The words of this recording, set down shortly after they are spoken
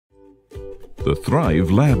The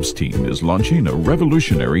Thrive Labs team is launching a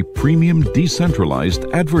revolutionary premium decentralized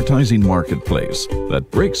advertising marketplace that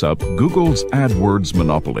breaks up Google's AdWords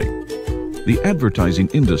monopoly. The advertising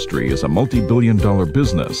industry is a multi-billion-dollar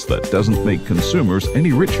business that doesn't make consumers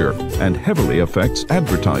any richer and heavily affects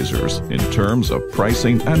advertisers in terms of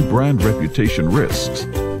pricing and brand reputation risks.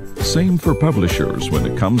 Same for publishers when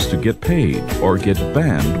it comes to get paid or get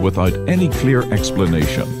banned without any clear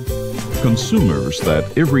explanation. Consumers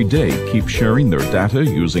that every day keep sharing their data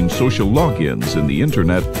using social logins in the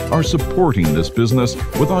internet are supporting this business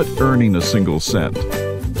without earning a single cent.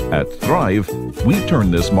 At Thrive, we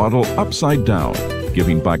turn this model upside down,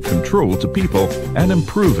 giving back control to people and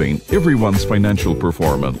improving everyone's financial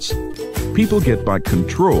performance. People get back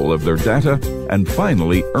control of their data and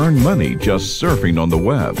finally earn money just surfing on the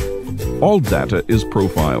web. All data is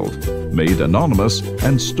profiled, made anonymous,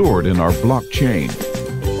 and stored in our blockchain.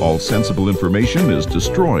 All sensible information is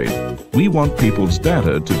destroyed. We want people's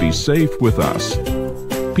data to be safe with us.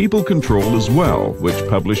 People control as well which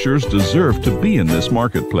publishers deserve to be in this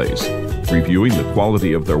marketplace, reviewing the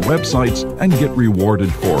quality of their websites and get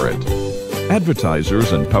rewarded for it.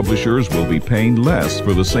 Advertisers and publishers will be paying less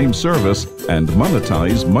for the same service and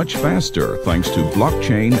monetize much faster thanks to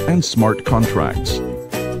blockchain and smart contracts.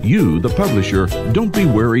 You, the publisher, don't be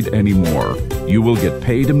worried anymore. You will get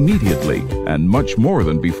paid immediately and much more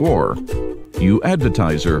than before. You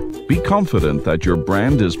advertiser, be confident that your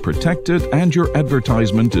brand is protected and your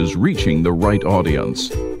advertisement is reaching the right audience.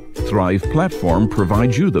 Thrive Platform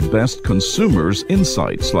provides you the best consumers'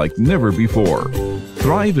 insights like never before.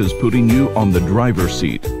 Thrive is putting you on the driver's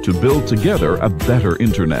seat to build together a better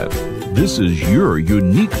internet. This is your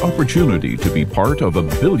unique opportunity to be part of a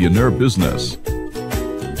billionaire business.